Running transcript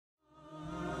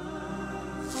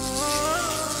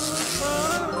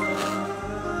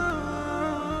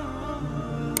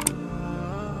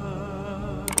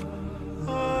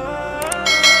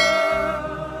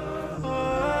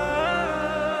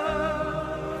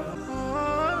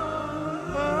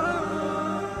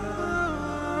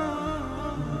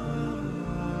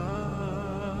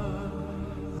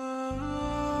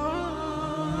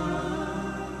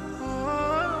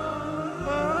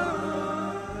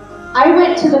I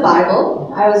went to the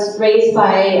Bible. I was raised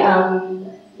by,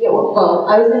 well,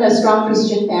 I was in a strong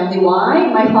Christian family. Why?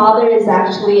 My father is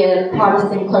actually a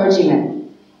Protestant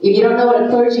clergyman. If you don't know what a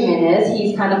clergyman is,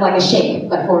 he's kind of like a sheikh,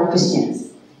 but for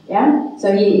Christians. Yeah? So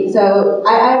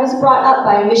I was brought up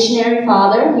by a missionary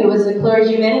father. He was a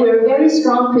clergyman. We were very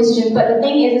strong Christians, but the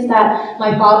thing is that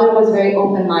my father was very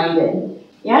open-minded.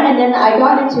 Yeah? And then I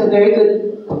got into a very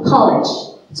good college.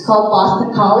 It's called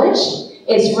Boston College.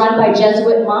 It's run by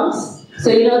Jesuit monks. So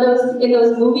you know those in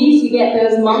those movies, you get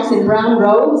those monks in brown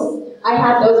robes? I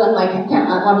had those on my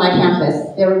campus.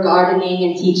 They were gardening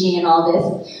and teaching and all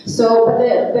this. So,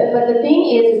 but the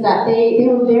thing is that they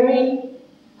were very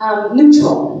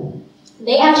neutral.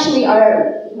 They actually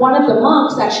are, one of the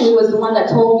monks actually was the one that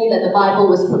told me that the Bible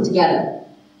was put together.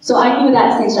 So I knew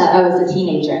that since I was a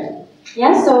teenager.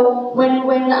 Yeah, so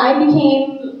when I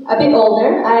became a bit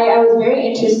older, I was very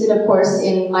interested, of course,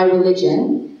 in my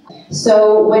religion.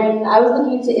 So when I was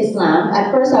looking into Islam,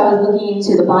 at first I was looking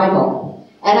into the Bible.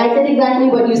 And I did exactly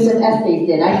what Yusuf Estes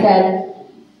did. I said,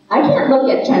 I can't look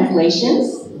at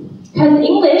translations, because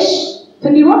English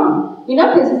could be wrong. You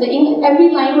know, because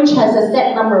every language has a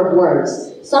set number of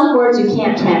words. Some words you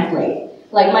can't translate.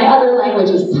 Like my other language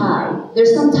is Thai.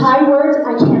 There's some Thai words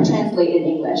I can't translate in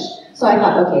English. So I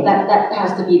thought, okay, that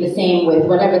has to be the same with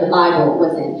whatever the Bible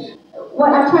was in.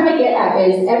 What I'm trying to get at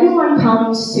is everyone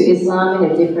comes to Islam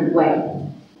in a different way.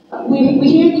 We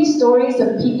hear these stories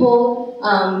of people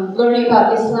learning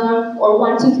about Islam or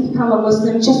wanting to become a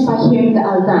Muslim just by hearing the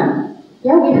adhan.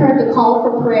 Yeah, we heard the call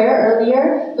for prayer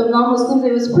earlier. The non-Muslims,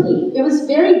 it was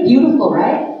very beautiful,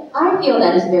 right? I feel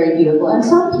that is very beautiful. And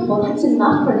some people, that's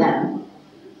enough for them.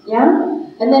 Yeah?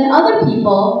 And then other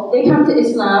people, they come to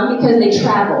Islam because they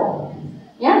travel.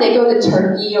 Yeah, they go to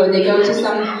Turkey or they go to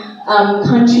some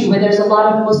country where there's a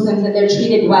lot of Muslims and they're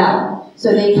treated well.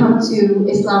 So they come to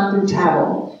Islam through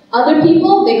travel. Other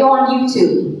people, they go on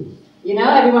YouTube. You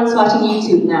know, everyone's watching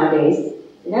YouTube nowadays.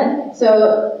 You know?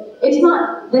 So it's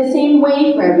not the same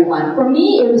way for everyone. For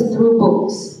me, it was through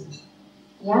books.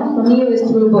 Yeah, for me it was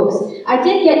through books. I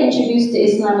did get introduced to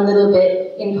Islam a little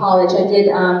bit in college. I did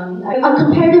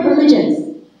comparative religions.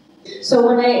 So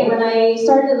when I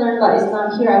started to learn about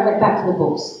Islam here, I went back to the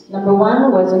books. Number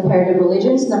 1 was comparative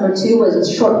religions. Number 2 was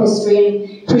a short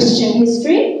history in Christian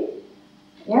history.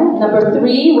 Yeah. Number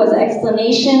 3 was an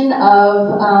explanation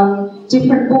of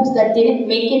different books that didn't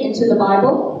make it into the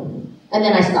Bible. And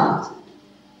then I stopped.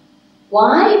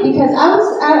 Why? Because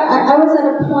I was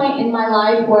at a point in my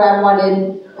life where I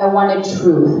wanted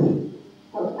truth.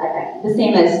 The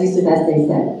same as Yusuf Estes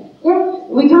said. Yeah,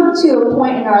 we come to a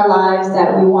point in our lives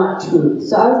that we want truth.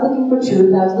 So I was looking for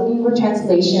truth. I was looking for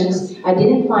translations. I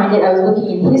didn't find it. I was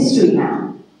looking in history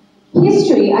now.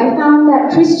 History, I found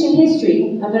that Christian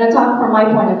history, I'm going to talk from my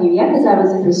point of view, yeah, because I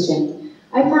was a Christian.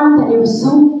 I found that it was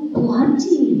so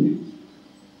bloody.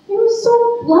 It was so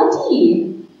bloody.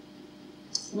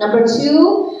 Number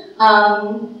 2,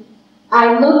 I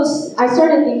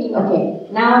started thinking, okay,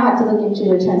 now I have to look into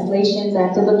the translations, I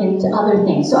have to look into other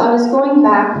things. So I was going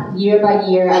back year by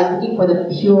year, I was looking for the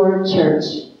pure church.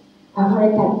 I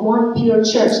wanted that one pure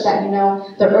church that, you know,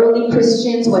 the early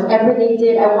Christians, whatever they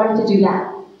did, I wanted to do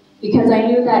that. Because I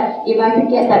knew that if I could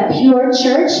get that pure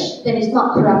church, then it's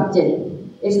not corrupted.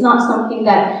 It's not something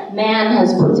that man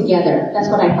has put together. That's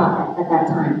what I thought at that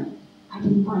time. I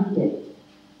didn't find it.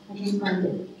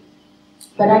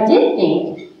 But I did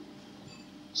think,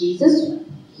 Jesus,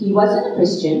 he wasn't a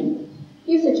Christian.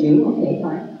 He was a Jew. Okay,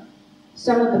 fine.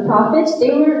 Some of the prophets,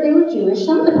 they were Jewish.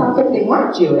 Some of the prophets, they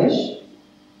weren't Jewish.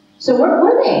 So what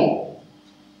were they?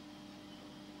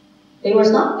 They were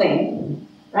something,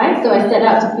 right? So I set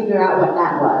out to figure out what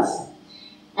that was.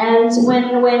 And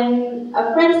when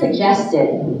a friend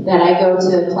suggested that I go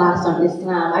to a class on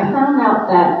Islam, I found out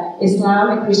that Islam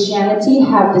and Christianity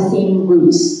have the same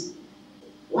roots.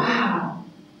 Wow.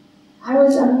 I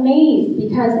was amazed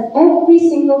because every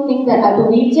single thing that I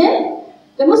believed in,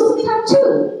 the Muslims have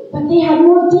too, but they have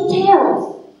more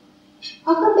details.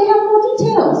 How come they have more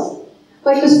details?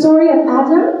 Like the story of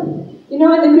Adam, you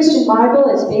know, in the Christian Bible,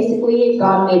 it's basically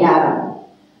God made Adam.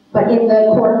 But in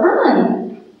the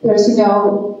Quran, there's, you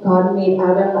know, God made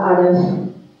Adam out of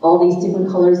all these different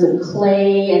colors of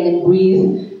clay and then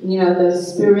breathed, you know, the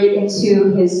spirit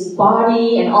into his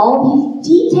body and all these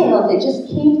details. It just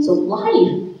came to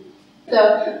life. So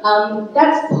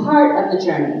that's part of the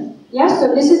journey. Yeah, so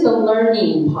this is the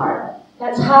learning part.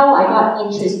 That's how I got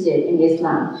interested in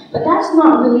Islam. But that's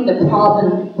not really the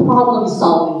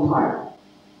problem-solving part.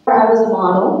 I was a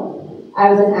model. I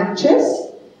was an actress.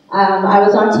 I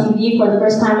was on TV for the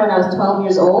first time when I was 12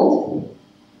 years old.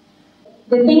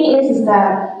 The thing is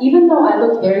that even though I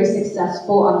looked very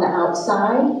successful on the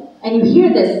outside, and you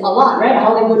hear this a lot, right? A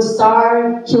Hollywood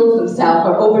star kills himself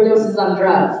or overdoses on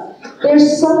drugs.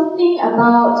 There's something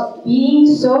about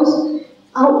being so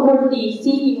outwardly,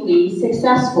 seemingly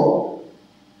successful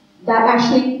that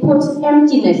actually puts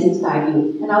emptiness inside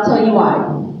you. And I'll tell you why.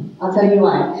 I'll tell you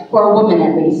why. For a woman,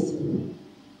 at least.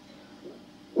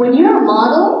 When you're a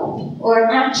model or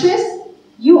an actress,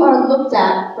 you are looked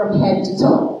at from head to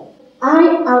toe.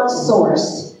 I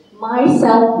outsourced my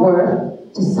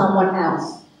self-worth to someone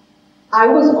else. I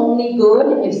was only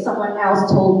good if someone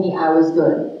else told me I was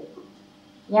good.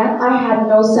 Yeah, I had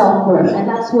no self-worth, and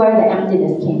that's where the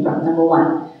emptiness came from, number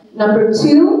one. Number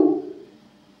two,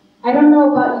 I don't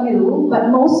know about you, but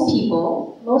most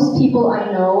people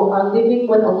I know are living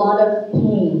with a lot of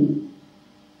pain.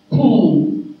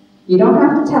 Pain. You don't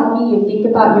have to tell me, you think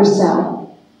about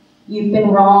yourself. You've been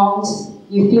wronged.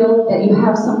 You feel that you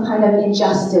have some kind of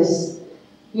injustice.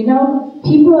 You know,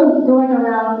 people are going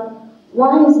around,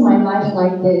 why is my life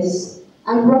like this?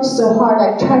 I've worked so hard,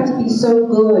 I've tried to be so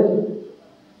good.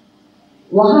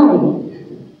 Why?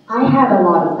 I had a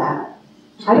lot of that.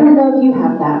 I don't know if you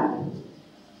have that,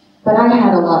 but I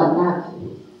had a lot of that.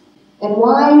 And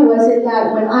why was it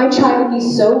that when I try to be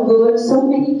so good, so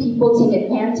many people take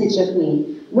advantage of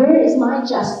me? Where is my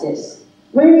justice?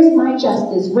 Where is my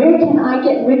justice? Where can I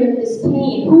get rid of this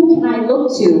pain? Who can I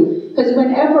look to? Because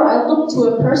whenever I look to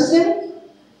a person,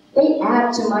 they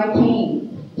add to my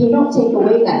pain. They don't take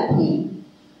away that pain.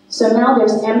 So now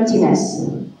there's emptiness.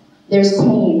 There's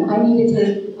pain. I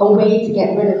needed a way to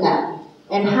get rid of that.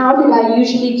 And how did I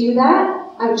usually do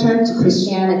that? I turned to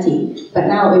Christianity. But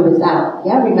now it was out.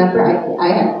 Yeah, remember, I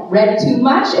had read too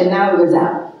much and now it was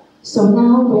out. So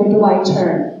now where do I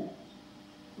turn?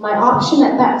 My option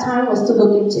at that time was to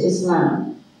look into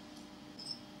Islam.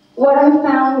 What I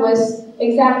found was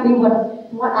exactly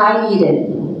what I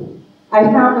needed. I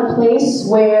found a place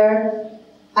where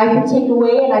I could take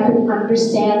away and I could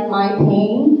understand my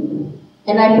pain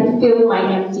and I could feel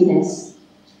my emptiness.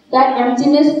 That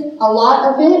emptiness, a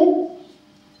lot of it,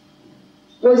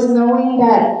 was knowing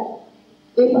that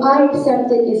if I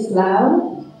accepted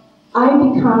Islam, I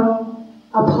become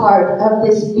a part of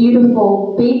this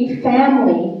beautiful, big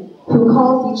family who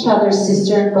calls each other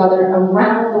sister and brother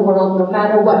around the world, no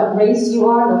matter what race you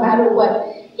are, no matter what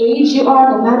age you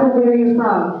are, no matter where you're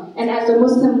from. And as a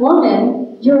Muslim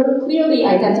woman, you're clearly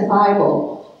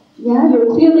identifiable. Yeah, you're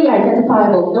clearly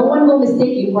identifiable. No one will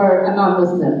mistake you for a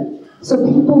non-Muslim. So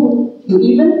people will,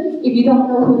 even if you don't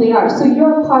know who they are. So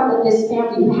you're a part of this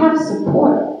family. You have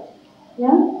support.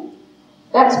 Yeah?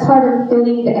 That's part of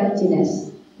filling the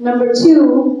emptiness. Number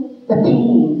two, the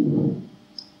pain.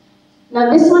 Now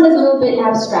this one is a little bit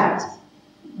abstract,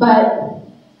 but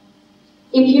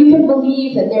if you can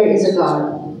believe that there is a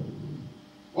God,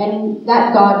 and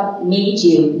that God made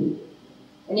you,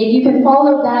 and if you can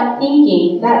follow that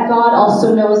thinking, that God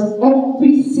also knows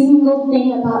every single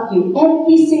thing about you,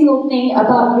 every single thing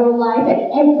about your life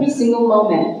at every single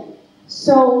moment.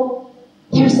 So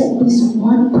there's at least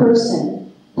one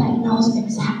person that knows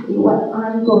exactly what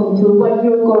I'm going through, what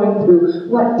you're going through,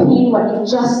 what pain, what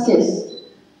injustice,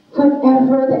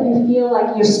 whatever that you feel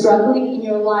like you're struggling in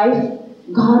your life,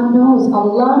 God knows.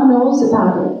 Allah knows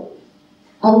about it.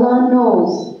 Allah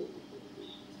knows.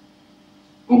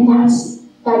 And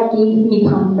that gave me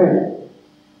comfort.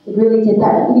 It really did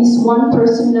that. At least one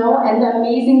person knows. And the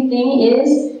amazing thing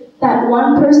is that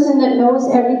one person that knows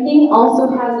everything also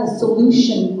has a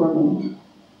solution for me.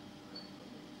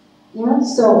 Yeah,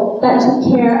 so that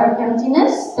took care of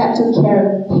emptiness, that took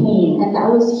care of pain, and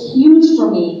that was huge for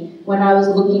me when I was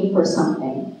looking for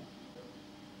something.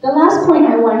 The last point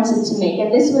I wanted to make,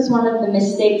 and this was one of the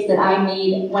mistakes that I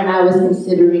made when I was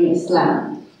considering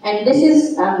Islam. And this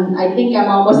is, I think I'm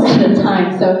almost out of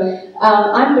time, so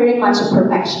I'm very much a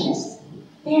perfectionist.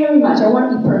 Very much, I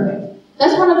want to be perfect.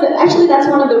 That's one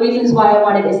of the reasons why I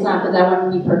wanted Islam, because I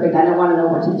want to be perfect. I don't want to know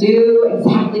what to do,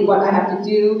 exactly what I have to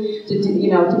do,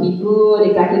 to be good,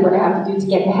 exactly what I have to do to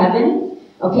get to heaven.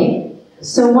 Okay,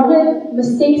 so one of the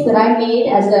mistakes that I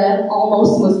made as an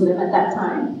almost Muslim at that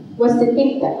time was to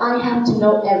think that I have to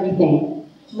know everything.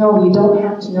 No, you don't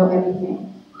have to know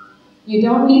everything. You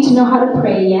don't need to know how to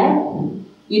pray yet.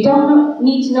 You don't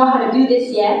need to know how to do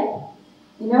this yet.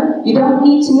 You don't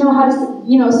need to know how to,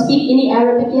 speak any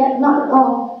Arabic yet. Not at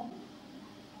all.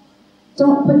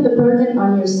 Don't put the burden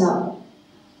on yourself.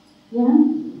 Yeah?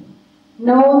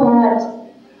 Know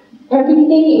that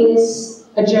everything is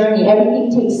a journey.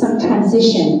 Everything takes some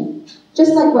transition.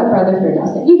 Just like what Brother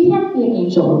Firdaus said. You can't be an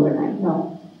angel overnight.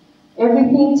 No.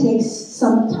 Everything takes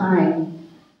some time.